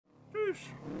Spanish?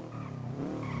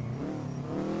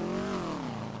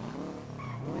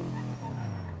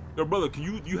 Yo, brother, can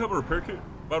you have a repair kit,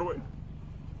 by the way?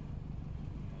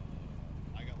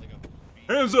 I got like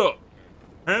a Hands up!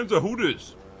 Hands up, who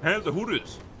this? Hands up, who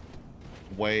this?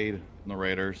 Wade, the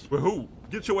Raiders. But who?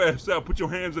 Get your ass out, put your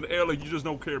hands in the air like you just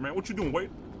don't care, man. What you doing, Wade?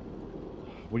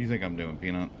 What do you think I'm doing,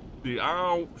 Peanut? See,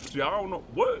 I don't know.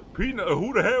 What? Peanut?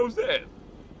 Who the hell is that?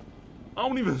 I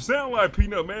don't even sound like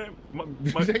Peanut, man.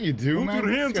 Is that you do, man? Put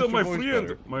your hands You up, got my your voice friend.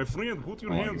 better. My friend, put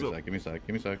your Hold on, hands up. Give me a sec.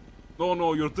 Give me a sec.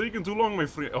 No, you're taking too long, my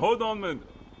friend. Hold on, man.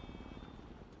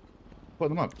 Put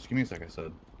them up. Just give me a sec, I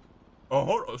said. Oh,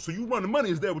 hold on. So you running money?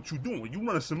 Is that what you doing? You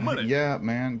running some money? Yeah,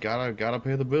 man. Gotta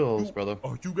pay the bills, brother.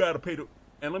 Oh, you gotta pay the.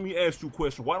 And let me ask you a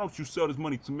question. Why don't you sell this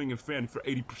money to Ming and Fanny for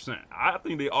 80%? I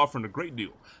think they're offering a great deal.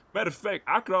 Matter of fact,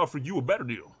 I could offer you a better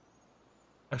deal.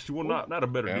 Actually, well, not a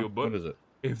better deal, but what is it?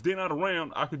 if they're not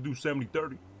around, I could do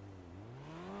 70-30.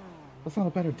 That's not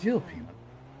a better deal, Peanut.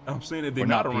 I'm saying if they're Or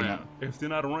not not around. Peanut. If they're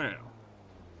not around.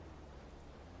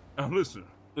 Now listen.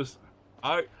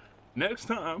 Next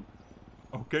time,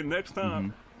 okay, next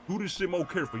time, do this shit more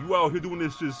careful. You out here doing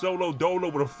this shit solo dolo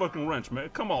with a fucking wrench, man.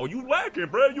 Come on, you lacking,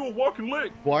 bro. You a walking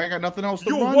lick. Well, I got nothing else to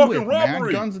You a run walking with,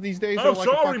 robbery. man. Guns these days I'm are like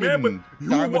sorry, a man, fucking but you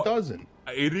dime a dozen.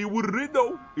 It is what it is,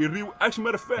 though. Actually,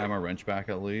 matter of fact. Have my wrench back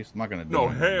at least. I'm not gonna do No,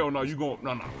 anything. hell no. You gon'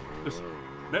 no. Listen,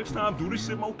 next time, do this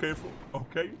shit more careful,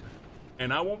 okay?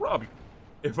 And I won't rob you.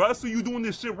 If I see you doing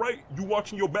this shit right, you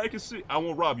watching your back and shit, I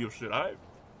won't rob your shit, all right?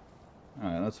 All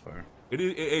right, that's fair. It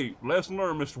is, hey, lesson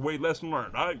learned, Mr. Wade, lesson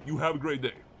learned, all right? You have a great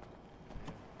day.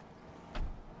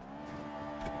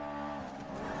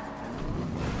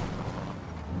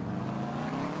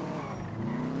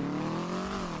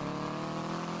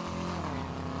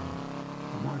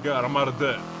 Oh my God, I'm out of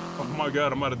debt. Oh my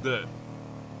God, I'm out of debt.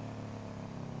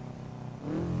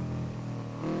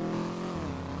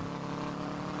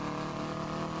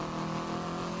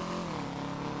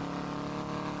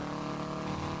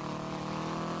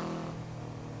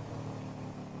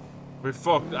 Wait,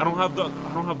 fuck! I don't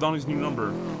have Donnie's new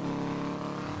number.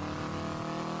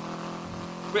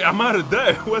 Wait, I'm out of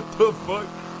debt. What the fuck?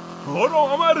 Hold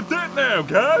on, I'm out of debt now,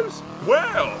 guys.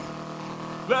 Wow.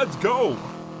 Let's go.